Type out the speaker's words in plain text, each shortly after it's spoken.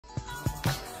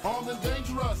Armed and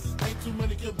dangerous, ain't too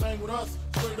many can bang with us.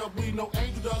 Straight up, we no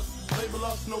angel dust. Label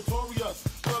us notorious.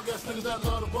 Drug ass niggas that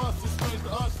love the bus. It's strange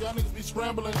to us, y'all niggas be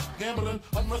scrambling, gambling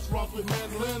up restaurants with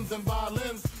mandolins and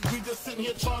violins. We just sitting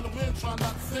here trying to win, trying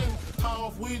not to sin. High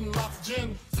off weed and lots of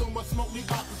gin. So much smoke, need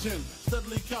oxygen.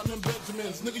 Steadily counting them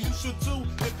Benjamins. Nigga, you should too,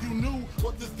 if you knew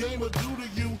what this game would do to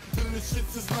you. Been in this shit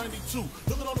since 92.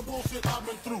 Look at all the bullshit I've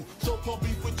been through. So-called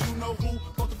beef with you know who.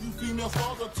 Fuck a few female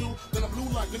stars or two. Then I blue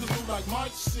like niggas blue like my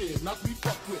shit. Not to be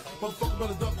fucked with. Motherfucker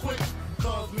better duck quick.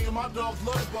 Cause me and my dogs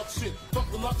love the buck shit. Fuck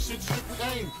the luck shit, strictly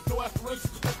aim. No aspirations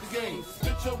to take the game.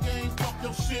 Spit your game, fuck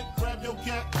your shit. Grab your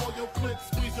gat, call your clip.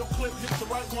 Squeeze your clip, hit the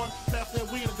right one. Pass that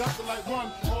weed, I got to like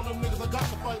one. All them niggas, I got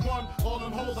to fight one. All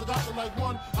them hoes, I got to like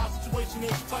one. Our situation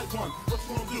is a tight one. What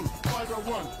you gonna do? Fight or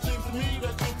run? Seems to me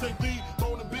that you take me.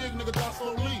 Bone and big, nigga, die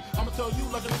slowly. I'ma tell you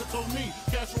like a nigga told me.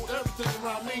 Cash roll everything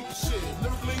around me. Shit,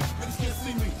 lyrically, niggas can't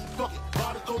see me. Fuck it,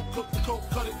 buy the coke, cook the coke,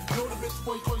 cut it. Know the bitch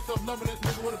before you call yourself loving it.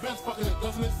 Nigga with a bench fucking it.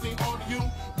 Doesn't it seem odd to you?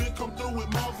 Big come through with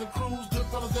mobs and crews. Good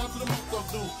fellas down to the most of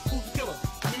dude. Who's the killer?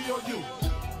 Me or you?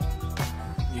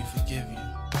 We forgive you,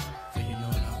 for you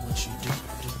know not what you do.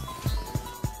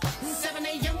 7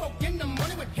 a.m. woke in the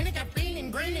morning with Henny, caffeine,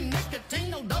 and green, and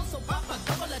nicotine. No dose, so pop a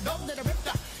couple of dope that I ripped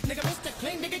up. Nigga, Mr.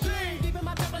 Clean, nigga, clean. Deep in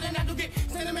my temple, and I do get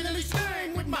sentimentally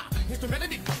stained with my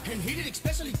instrumentality. And heated,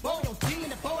 especially for your team in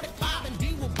the 45, and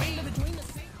D will be in between the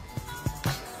scenes.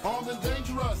 Armed and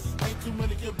dangerous, ain't too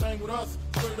many can bang with us.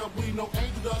 Straight up, we no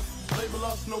angel dust. Label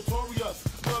us notorious.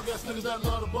 Drug ass niggas that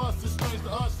love the bus. It's strange to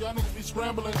us, y'all niggas be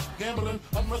scrambling, gambling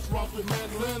up restaurants with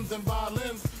mandolins and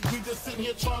violins. We just sitting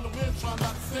here trying to win, trying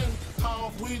not to sin. High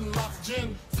off weed and lots of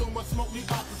gin. So much smoke,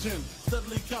 need oxygen.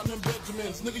 Steadily counting them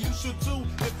Benjamins. Nigga, you should too,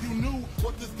 if you knew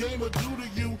what this game would do to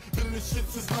you. Been in this shit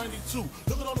since 92.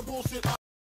 Look at all the bullshit